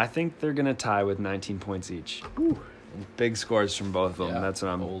 I think they're going to tie with 19 points each. Ooh. Big scores from both of them. Yeah, That's what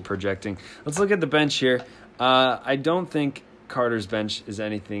I'm bold. projecting. Let's look at the bench here. I don't think Carter's bench is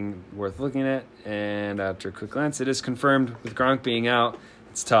anything worth looking at. And after a quick glance, it is confirmed with Gronk being out.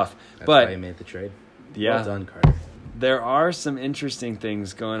 It's tough. That's but why he made the trade. Yeah. Well done, Carter. there are some interesting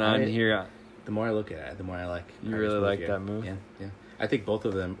things going on here. The more I look at it, the more I like. You Carter's really move like here. that move? Yeah. I think both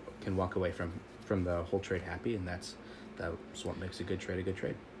of them can walk away from the whole trade happy, and that's what makes a good trade a good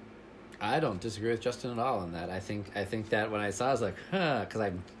trade. I don't disagree with Justin at all on that. I think that when I saw it, I was like, because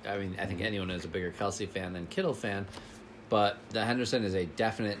I think anyone is a bigger Kelsey fan than Kittle fan, but the Henderson is a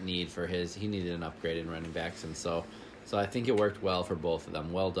definite need for he needed an upgrade in running backs, and so I think it worked well for both of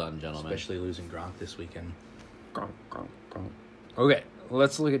them. Well done, gentlemen. Especially losing Gronk this weekend. Gronk. Okay,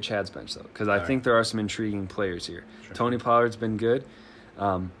 let's look at Chad's bench, though, because I think there are some intriguing players here. Sure. Tony Pollard's been good.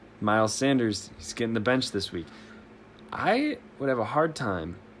 Miles Sanders, he's getting the bench this week. I would have a hard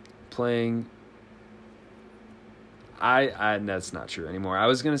time playing... that's not true anymore. I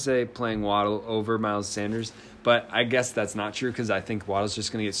was going to say playing Waddle over Miles Sanders, but I guess that's not true because I think Waddle's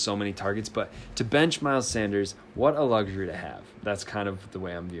just going to get so many targets. But to bench Miles Sanders, what a luxury to have. That's kind of the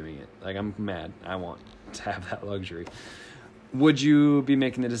way I'm viewing it. Like, I'm mad. I want to have that luxury. Would you be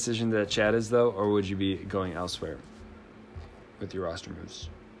making the decision that Chad is, though, or would you be going elsewhere with your roster moves?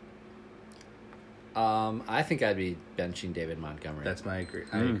 I think I'd be benching David Montgomery. I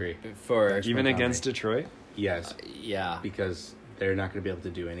agree. For Bench Even Montgomery. against Detroit? Yes, yeah. because they're not going to be able to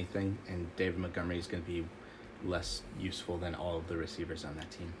do anything, and David Montgomery is going to be less useful than all of the receivers on that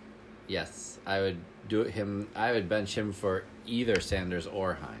team. Yes, I would bench him for either Sanders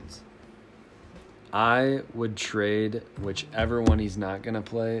or Hines. I would trade whichever one he's not going to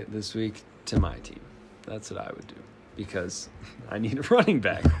play this week to my team. That's what I would do because I need a running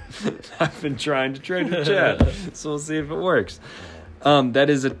back. I've been trying to trade with Chad, so we'll see if it works. It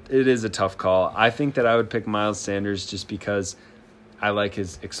is a tough call. I think that I would pick Miles Sanders just because I like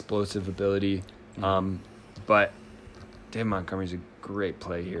his explosive ability. But Dave Montgomery's a great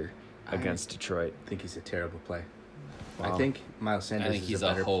play here against Detroit. I think he's a terrible play. Wow. I think Miles Sanders is a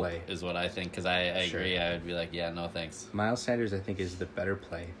better play. Is what I think, because I agree. I would be like, yeah, no thanks. Miles Sanders, I think, is the better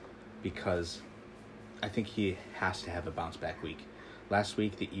play because I think he has to have a bounce-back week. Last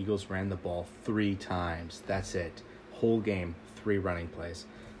week, the Eagles ran the ball 3 times. That's it. Whole game, 3 running plays.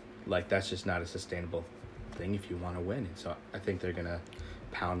 Like, that's just not a sustainable thing if you want to win. And so I think they're going to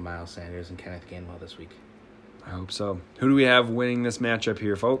pound Miles Sanders and Kenneth Gainwell this week. I hope so. Who do we have winning this matchup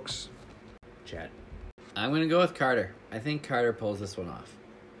here, folks? Chad. I'm going to go with Carter. I think Carter pulls this one off.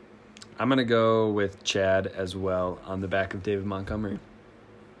 I'm going to go with Chad as well on the back of David Montgomery.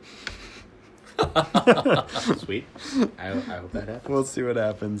 Sweet. I hope that happens. We'll see what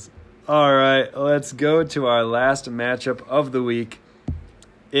happens. All right, let's go to our last matchup of the week.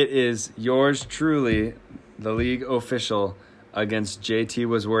 It is yours truly, the league official, against JT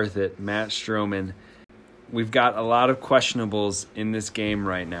Was Worth It, Matt Stroman. We've got a lot of questionables in this game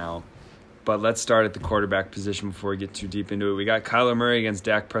right now, but let's start at the quarterback position before we get too deep into it. We got Kyler Murray against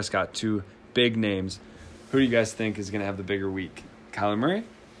Dak Prescott, 2 big names. Who do you guys think is going to have the bigger week, Kyler Murray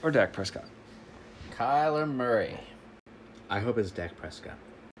or Dak Prescott? Kyler Murray. I hope it's Dak Prescott.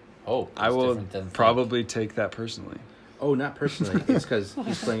 Oh, I will probably take that personally. Oh, not personally. It's because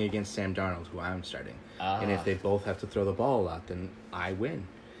he's playing against Sam Darnold, who I'm starting. And if they both have to throw the ball a lot, then I win.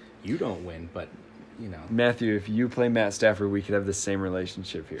 You don't win, but, you know. Matthew, if you play Matt Stafford, we could have the same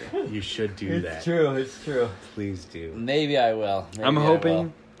relationship here. You should do that. It's true. Please do. Maybe I will. I'm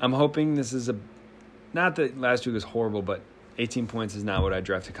hoping this is not that last week was horrible, but 18 points is not what I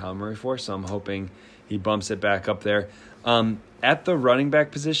drafted Kyler Murray for, so I'm hoping he bumps it back up there. At the running back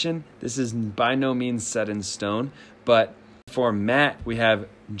position, this is by no means set in stone, but for Matt, we have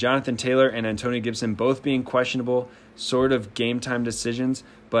Jonathan Taylor and Antonio Gibson both being questionable, sort of game time decisions,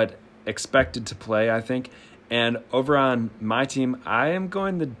 but expected to play, I think. And over on my team, I am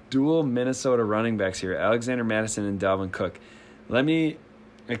going the dual Minnesota running backs here, Alexander Mattison and Dalvin Cook. Let me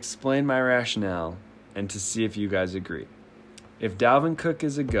explain my rationale and to see if you guys agree. If Dalvin Cook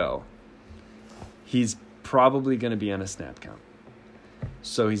is a go, he's probably going to be on a snap count.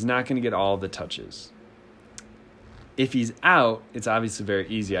 So he's not going to get all the touches. If he's out, it's obviously very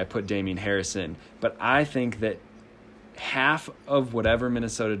easy. I put Damian Harris in. But I think that half of whatever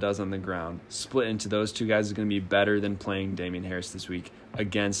Minnesota does on the ground split into those 2 guys is going to be better than playing Damian Harris this week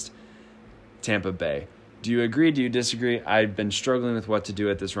against Tampa Bay. Do you agree? Do you disagree? I've been struggling with what to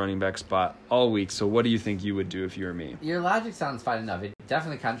do at this running back spot all week. So what do you think you would do if you were me? Your logic sounds fine enough. It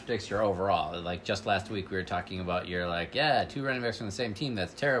definitely contradicts your overall. Like just last week we were talking about you're like, yeah, 2 running backs from the same team.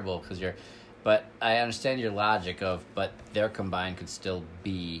 That's terrible because you're. But I understand your logic but their combined could still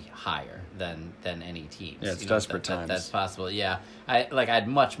be higher than any teams. Yeah, it's desperate times. That's possible. Yeah, I'd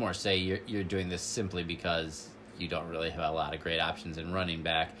much more say you're doing this simply because you don't really have a lot of great options in running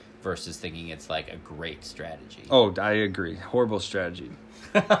back versus thinking it's like a great strategy. Oh, I agree. Horrible strategy.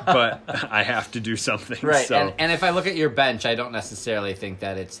 But I have to do something. Right, so. and if I look at your bench, I don't necessarily think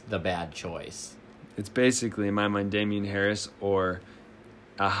that it's the bad choice. It's basically, in my mind, Damian Harris or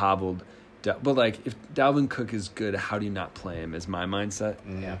a hobbled. But, like, if Dalvin Cook is good, how do you not play him is my mindset.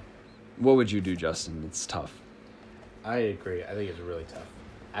 Yeah. What would you do, Justin? It's tough. I agree. I think it's really tough.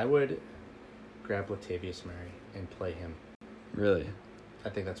 I would grab Latavius Murray and play him. Really? I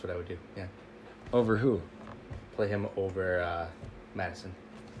think that's what I would do, yeah. Over who? Play him over Madison.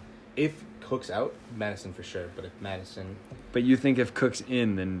 If Cook's out, Madison for sure. But if Madison... But you think if Cook's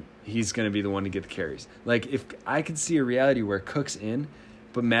in, then he's going to be the one to get the carries. Like, if I could see a reality where Cook's in,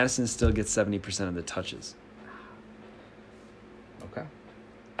 but Madison still gets 70% of the touches. Okay.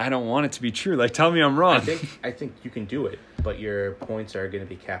 I don't want it to be true. Like, tell me I'm wrong. I think you can do it, but your points are going to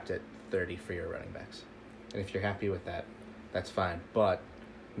be capped at 30 for your running backs. And if you're happy with that, that's fine. But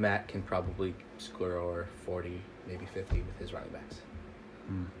Matt can probably score 40, maybe 50 with his running backs.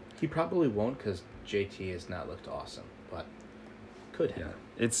 He probably won't because JT has not looked awesome, but could have.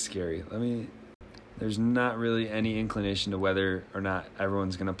 Yeah, it's scary. There's not really any inclination to whether or not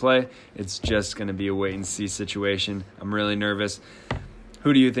everyone's going to play. It's just going to be a wait-and-see situation. I'm really nervous.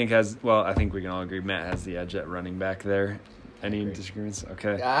 Who do you think has – well, I think we can all agree Matt has the edge at running back there. Any disagreements?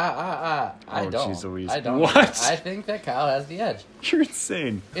 Okay. I Oh, don't. geez Louise. I don't. What? I think that Kyle has the edge. You're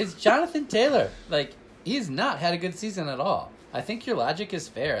insane. It's Jonathan Taylor. Like, he's not had a good season at all. I think your logic is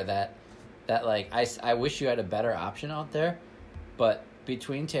fair that like, I wish you had a better option out there, but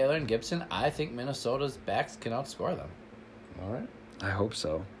between Taylor and Gibson, I think Minnesota's backs can outscore them. All right. I hope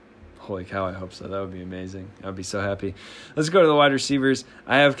so. Holy cow, I hope so. That would be amazing. I would be so happy. Let's go to the wide receivers.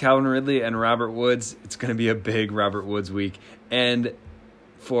 I have Calvin Ridley and Robert Woods. It's going to be a big Robert Woods week. And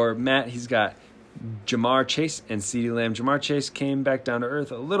for Matt, he's got Jamar Chase and CeeDee Lamb. Jamar Chase came back down to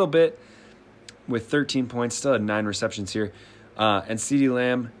earth a little bit with 13 points, still had 9 receptions here. And CeeDee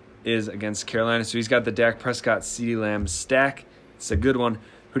Lamb is against Carolina. So he's got the Dak Prescott CeeDee Lamb stack. It's a good one.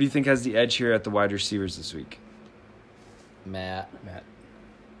 Who do you think has the edge here at the wide receivers this week? Matt.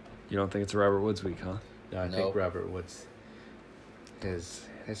 You don't think it's a Robert Woods week, huh? No, I think Robert Woods has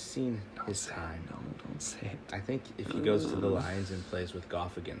seen his time. No, don't say it. I think if he goes to the Lions and plays with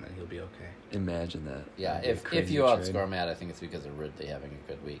Goff again, then he'll be okay. Imagine that. Yeah, That'd be a if crazy you trade. outscore Matt, I think it's because of Ridley having a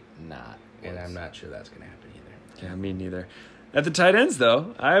good week, not And Woods. I'm not sure that's going to happen either. Yeah, me neither. At the tight ends,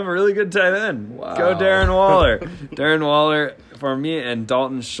 though, I have a really good tight end. Wow. Go Darren Waller. Darren Waller for me and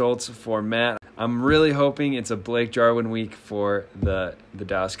Dalton Schultz for Matt. I'm really hoping it's a Blake Jarwin week for the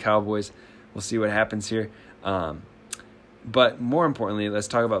Dallas Cowboys. We'll see what happens here. But more importantly, let's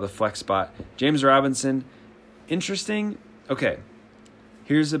talk about the flex spot. James Robinson, interesting. Okay,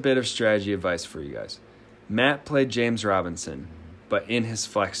 here's a bit of strategy advice for you guys. Matt played James Robinson, but in his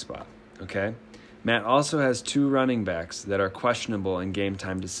flex spot, okay? Matt also has 2 running backs that are questionable in game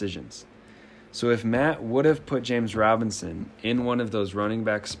time decisions. So if Matt would have put James Robinson in one of those running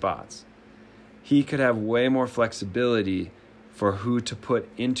back spots, he could have way more flexibility for who to put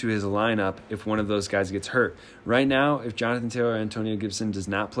into his lineup if one of those guys gets hurt. Right now, if Jonathan Taylor or Antonio Gibson does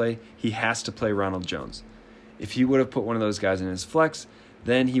not play, he has to play Ronald Jones. If he would have put one of those guys in his flex,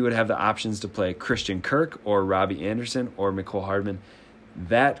 then he would have the options to play Christian Kirk or Robbie Anderson or Mecole Hardman.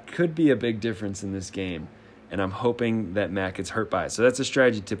 That could be a big difference in this game, and I'm hoping that Matt gets hurt by it. So that's a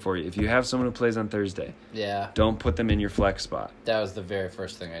strategy tip for you. If you have someone who plays on Thursday, don't put them in your flex spot. That was the very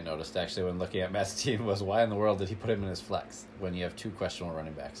first thing I noticed, actually, when looking at Matt's team, was why in the world did he put him in his flex when you have 2 questionable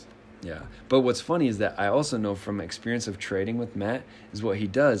running backs? Yeah. But what's funny is that I also know from experience of trading with Matt is what he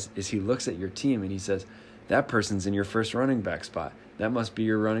does is he looks at your team and he says, that person's in your first running back spot. That must be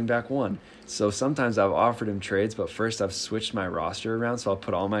your running back 1. So sometimes I've offered him trades, but first I've switched my roster around. So I'll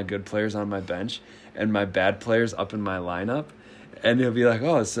put all my good players on my bench and my bad players up in my lineup. And he'll be like,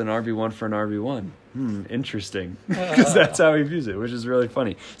 oh, it's an RB1 for an RB1. Interesting. Because that's how he views it, which is really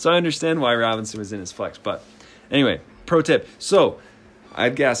funny. So I understand why Robinson was in his flex. But anyway, pro tip. So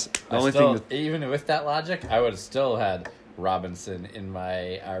I'd guess the only thing even with that logic, I would have still had Robinson in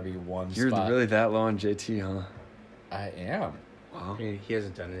my RB1 you're spot. really that low on JT, huh? I am. Wow. I mean, he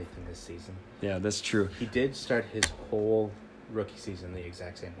hasn't done anything this season. Yeah, that's true. He did start his whole rookie season the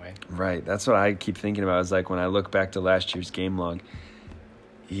exact same way. Right. That's what I keep thinking about is like when I look back to last year's game log,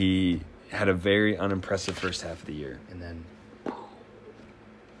 he had a very unimpressive first half of the year. And then,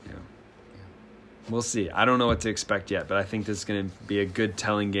 Yeah. We'll see. I don't know what to expect yet, but I think this is going to be a good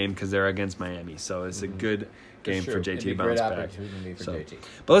telling game because they're against Miami. So it's a good game for JT to bounce back. JT.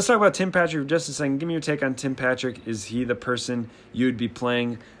 But let's talk about Tim Patrick for just a second. Give me your take on Tim Patrick. Is he the person you'd be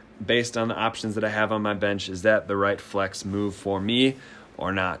playing based on the options that I have on my bench? Is that the right flex move for me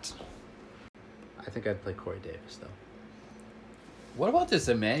or not? I think I'd play Corey Davis, though. What about this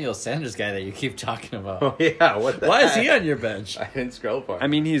Emmanuel Sanders guy that you keep talking about? Oh, yeah. What the Why is heck? he on your bench? I didn't scroll for him. I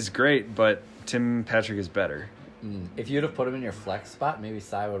mean, he's great, but Tim Patrick is better. If you'd have put him in your flex spot, maybe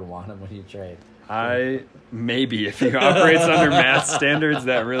Cy would want him when you trade. Maybe if he operates under math standards,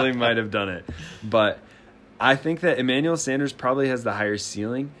 that really might have done it. But I think that Emmanuel Sanders probably has the higher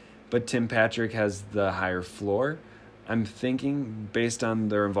ceiling, but Tim Patrick has the higher floor. I'm thinking based on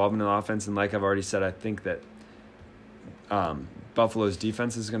their involvement in the offense, and like I've already said, I think that Buffalo's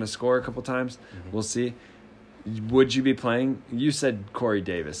defense is going to score a couple times. Mm-hmm. We'll see. Would you be playing? You said Corey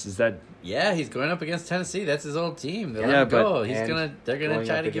Davis. Is that? Yeah, he's going up against Tennessee. That's his old team. They'll Yeah, let him go. but- They're gonna going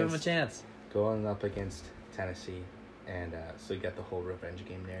try up to give him a against- chance. Going up against Tennessee, and so you got the whole revenge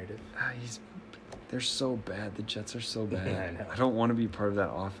game narrative. They're so bad. The Jets are so bad. Yeah, I know. I don't want to be part of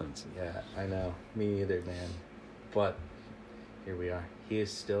that offense. Yeah, I know. Me neither, man. But here we are. He is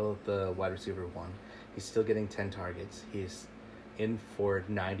still the wide receiver 1. He's still getting 10 targets. He's in for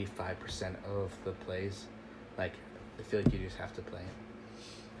 95% of the plays. Like, I feel like you just have to play him.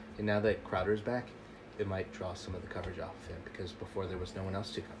 And now that Crowder's back, it might draw some of the coverage off of him because before there was no one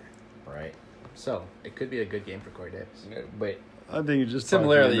else to cover. Right. So, it could be a good game for Corey Davis. But I think you just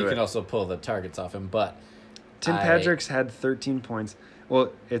similarly, you can also pull the targets off him. But Tim Patrick's had 13 points.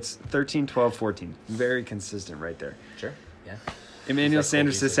 Well, it's 13, 12, 14. Very consistent right there. Sure. Yeah. Emmanuel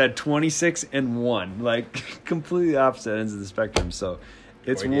Sanders has had 26 and 1. Like, completely opposite ends of the spectrum. So,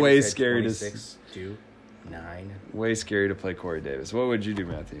 it's Corey way Davis had scary 26, 2, 9. Way scary to play Corey Davis. What would you do,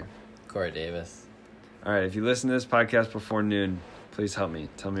 Matthew? Corey Davis. All right, if you listen to this podcast before noon, please help me.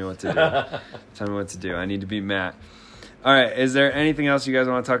 Tell me what to do. Tell me what to do. I need to beat Matt. All right, is there anything else you guys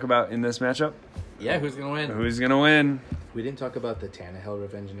want to talk about in this matchup? Yeah, who's going to win? Who's going to win? We didn't talk about the Tannehill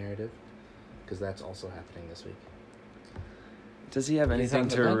revenge narrative because that's also happening this week. Does he have He's anything on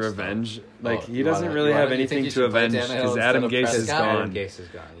the to bench, revenge? though. Like, Oh, he you doesn't wanna- really you have wanna- you think anything you to should play avenge Tannehill because instead Adam of Gase is Prescott? gone. Adam Gase is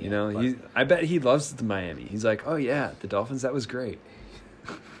gone. Yeah, You know, but I bet he loves the Miami. He's like, oh, yeah, the Dolphins, that was great.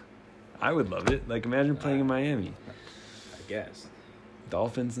 I would love it. Like, imagine playing in Miami. I guess.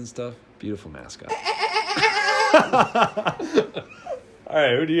 Dolphins and stuff. Beautiful mascot. All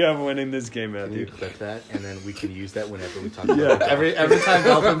right, who do you have winning this game, Can you Matthew? clip that, and then we can use that whenever we talk Yeah. about Every time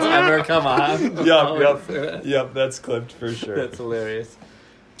Dolphins ever come on. Yep, that's clipped for sure. That's hilarious.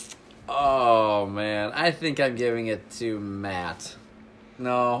 Oh, man. I think I'm giving it to Matt.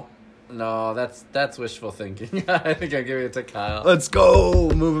 No, that's wishful thinking. I think I'm giving it to Kyle. Let's go.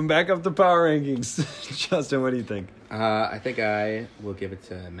 Moving back up the power rankings. Justin, what do you think? I think I will give it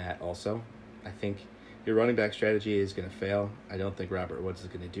to Matt also. I think your running back strategy is going to fail. I don't think Robert Woods is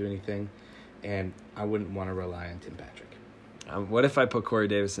going to do anything. And I wouldn't want to rely on Tim Patrick. What if I put Corey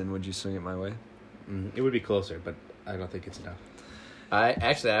Davis in? Would you swing it my way? It would be closer, but I don't think it's enough. I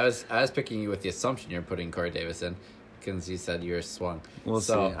was picking you with the assumption you're putting Corey Davis in because you said you're swung. We'll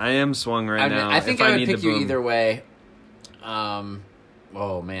So, see. I am swung right now. I think if I would need pick the you boom. either way.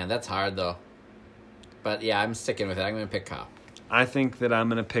 Oh man, that's hard though. But yeah, I'm sticking with it. I'm going to pick Kyle. I think that I'm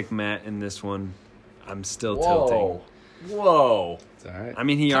going to pick Matt in this one. I'm still tilting. Whoa. It's all right. I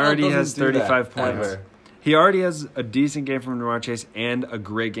mean, he Kyle already doesn't has do that, 35 points. ever. He already has a decent game from Jamar Chase and a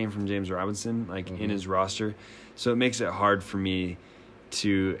great game from James Robinson, in his roster. So it makes it hard for me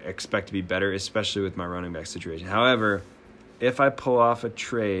to expect to be better, especially with my running back situation. However, if I pull off a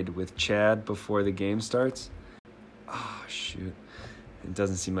trade with Chad before the game starts, oh, shoot. It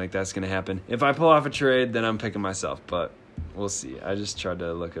doesn't seem like that's going to happen. If I pull off a trade, then I'm picking myself, but we'll see. I just tried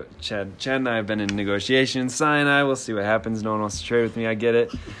to look at Chad. Chad and I have been in negotiations. Sinai, we'll see what happens. No one wants to trade with me. I get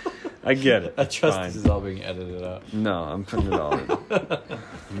it. I get it. I trust Fine. this is all being edited out. No, I'm putting it all in.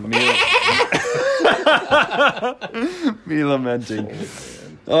 Me lamenting.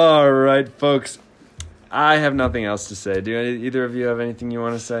 All right, folks. I have nothing else to say. Do either of you have anything you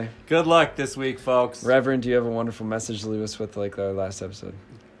want to say? Good luck this week, folks. Reverend, do you have a wonderful message to leave us with like our last episode?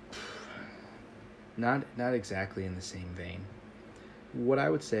 Not exactly in the same vein. What I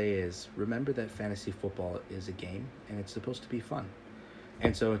would say is remember that fantasy football is a game and it's supposed to be fun.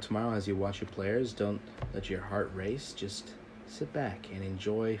 And so tomorrow as you watch your players, don't let your heart race. Just sit back and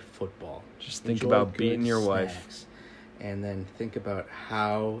enjoy football. Just think Enjoy about good beating your wife. snacks. And then think about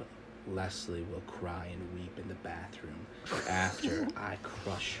how Leslie will cry and weep in the bathroom after I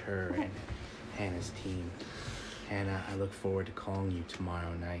crush her and Hannah's team. Hannah, I look forward to calling you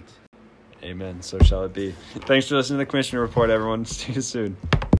tomorrow night. Amen. So shall it be. Thanks for listening to the Commissioner Report, everyone. See you soon.